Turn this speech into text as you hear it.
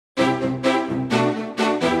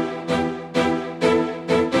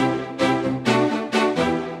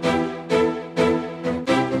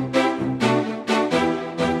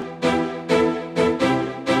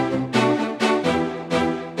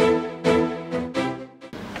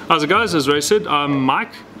How's it guys? As Ray said, I'm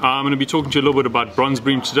Mike. I'm going to be talking to you a little bit about bronze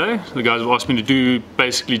bream today. The guys have asked me to do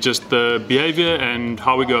basically just the behavior and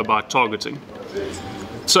how we go about targeting.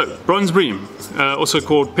 So, bronze bream, also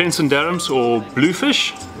called pencinderums or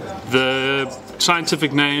bluefish. The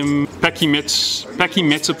scientific name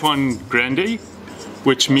Pachymetapon grande,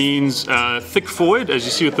 which means thick forward. As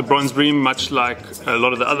you see with the bronze bream, much like a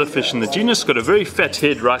lot of the other fish in the genus, got a very fat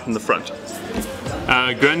head right in the front.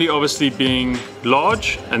 Grande obviously being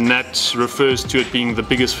large, and that refers to it being the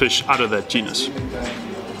biggest fish out of that genus.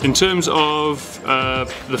 In terms of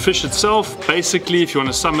the fish itself, basically if you want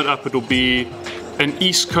to sum it up, it will be an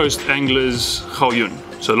East Coast angler's galjoen.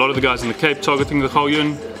 So a lot of the guys in the Cape targeting the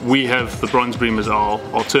galjoen, we have the bronze bream as our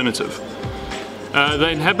alternative.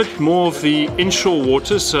 They inhabit more of the inshore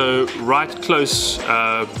waters, so right close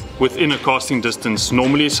within a casting distance,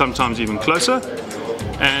 normally sometimes even closer.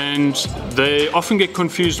 And they often get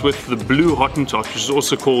confused with the blue Hottentot, which is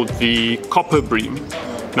also called the copper bream.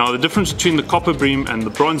 Now the difference between the copper bream and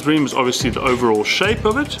the bronze bream is obviously the overall shape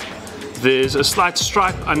of it. There's a slight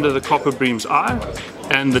stripe under the copper bream's eye,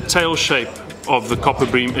 and the tail shape of the copper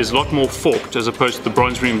bream is a lot more forked, as opposed to the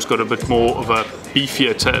bronze bream's got a bit more of a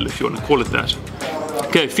beefier tail, if you want to call it that.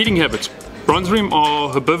 Okay, feeding habits. Bronze bream are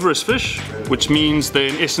herbivorous fish, which means they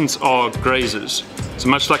in essence are grazers. So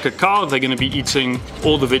much like a cow, they're going to be eating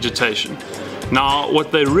all the vegetation. Now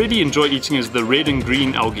what they really enjoy eating is the red and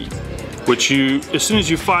green algae, which as soon as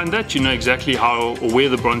you find that, you know exactly how or where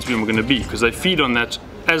the bronze bream are going to be, because they feed on that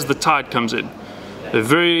as the tide comes in. They're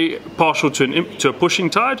very partial to a pushing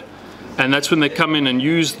tide, and that's when they come in and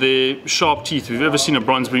use their sharp teeth. If you've ever seen a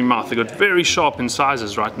bronze bream mouth, they've got very sharp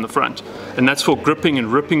incisors right in the front, and that's for gripping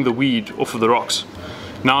and ripping the weed off of the rocks.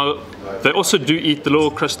 Now they also do eat the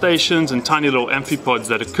little crustaceans and tiny little amphipods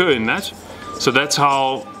that occur in that, so that's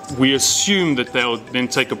how we assume that they'll then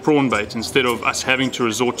take a prawn bait instead of us having to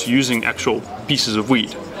resort to using actual pieces of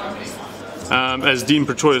weed. As Dean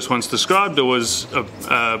Pretorius once described, there was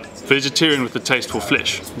a vegetarian with a taste for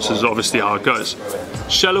flesh. This is obviously how it goes.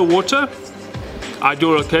 Shallow water,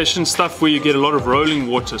 ideal location, stuff where you get a lot of rolling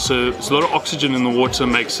water, so there's a lot of oxygen in the water,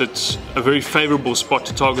 makes it a very favorable spot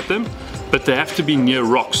to target them, but they have to be near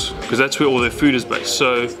rocks, because that's where all their food is based.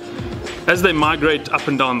 So as they migrate up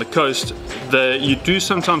and down the coast, you do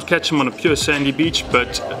sometimes catch them on a pure sandy beach,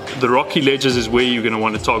 but the rocky ledges is where you're going to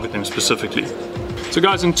want to target them specifically. So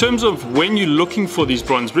guys, in terms of when you're looking for these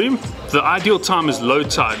bronze bream, the ideal time is low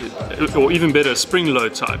tide, or even better, spring low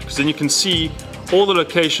tide, because then you can see all the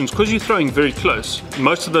locations. Because you're throwing very close,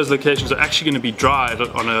 most of those locations are actually going to be dry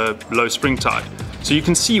on a low spring tide. So you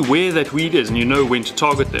can see where that weed is and you know when to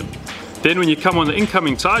target them. Then when you come on the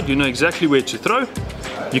incoming tide, you know exactly where to throw.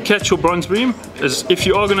 You catch your bronze bream, as if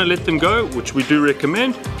you are going to let them go, which we do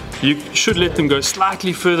recommend, you should let them go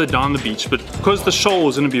slightly further down the beach, but because the shoal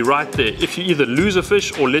is going to be right there, if you either lose a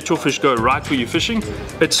fish or let your fish go right where you're fishing,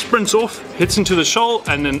 it sprints off, hits into the shoal,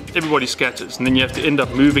 and then everybody scatters, and then you have to end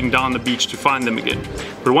up moving down the beach to find them again.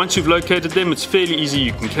 But once you've located them, it's fairly easy.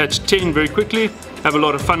 You can catch 10 very quickly, have a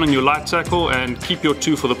lot of fun on your light tackle, and keep your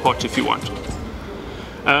 2 for the pot if you want.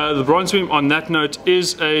 The bronze bream, on that note,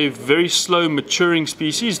 is a very slow maturing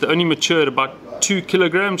species. They only mature at about 2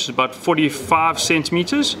 kilograms, about 45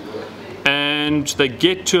 centimeters, and they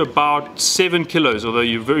get to about 7 kilos, although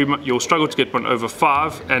you'll struggle to get one over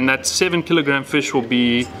 5, and that 7 kilogram fish will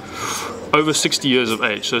be over 60 years of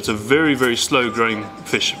age. So it's a very, very slow growing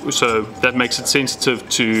fish, so that makes it sensitive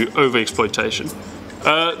to overexploitation.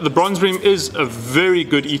 The bronze bream is a very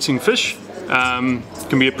good eating fish.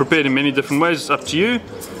 Can be prepared in many different ways, it's up to you,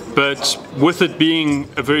 but with it being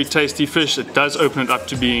a very tasty fish, it does open it up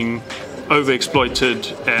to being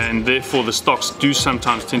overexploited, and therefore the stocks do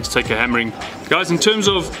sometimes tend to take a hammering. Guys, in terms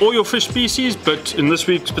of all your fish species, but in this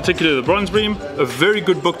week's particular the bronze bream, a very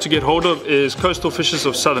good book to get hold of is Coastal Fishes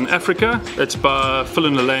of Southern Africa. It's by Phil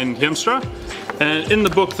and Elaine Heemstra, and in the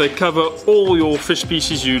book they cover all your fish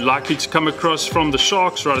species you're likely to come across, from the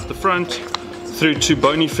sharks right at the front through to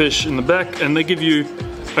bony fish in the back, and they give you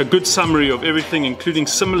a good summary of everything, including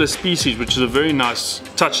similar species, which is a very nice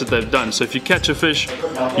touch that they've done. So if you catch a fish,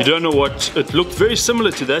 you don't know what it looked very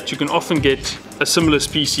similar to that, you can often get a similar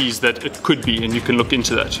species that it could be, and you can look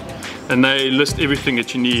into that. And they list everything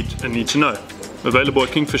that you need to know. Available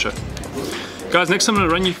at Kingfisher. Guys, next I'm going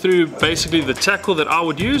to run you through basically the tackle that I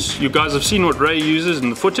would use. You guys have seen what Ray uses in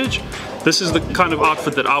the footage. This is the kind of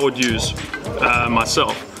outfit that I would use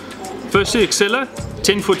myself. Firstly, Excella,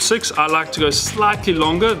 10'6". I like to go slightly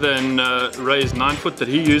longer than Ray's 9 foot that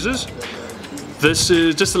he uses. This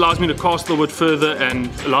just allows me to cast a little bit further and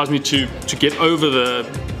allows me to get over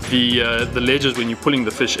the ledges when you're pulling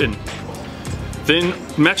the fish in. Then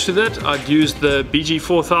matched to that, I'd use the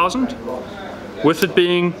BG4000. With it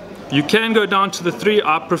being, you can go down to the 3,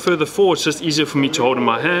 I prefer the 4, it's just easier for me to hold in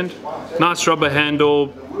my hand. Nice rubber handle,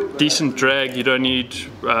 decent drag, you don't need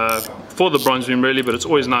for the bronze beam really, but it's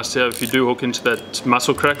always nice to have if you do hook into that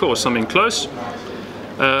mussel cracker or something close.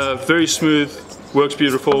 Very smooth, works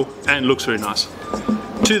beautiful, and looks very nice.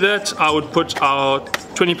 To that, I would put our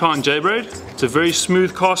 20-pound J braid. It's a very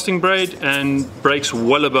smooth casting braid and breaks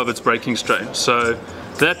well above its breaking strain. So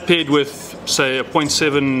that paired with, say, a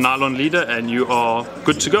 0.7 nylon leader, and you are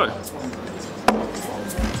good to go.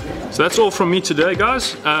 So that's all from me today,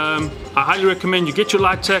 guys. I highly recommend you get your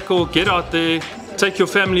light tackle, get out there, take your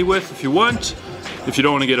family with if you want, if you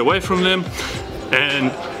don't want to get away from them,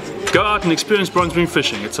 and go out and experience bronze beam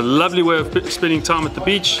fishing. It's a lovely way of spending time at the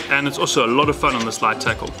beach, and it's also a lot of fun on this light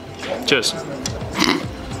tackle. Cheers.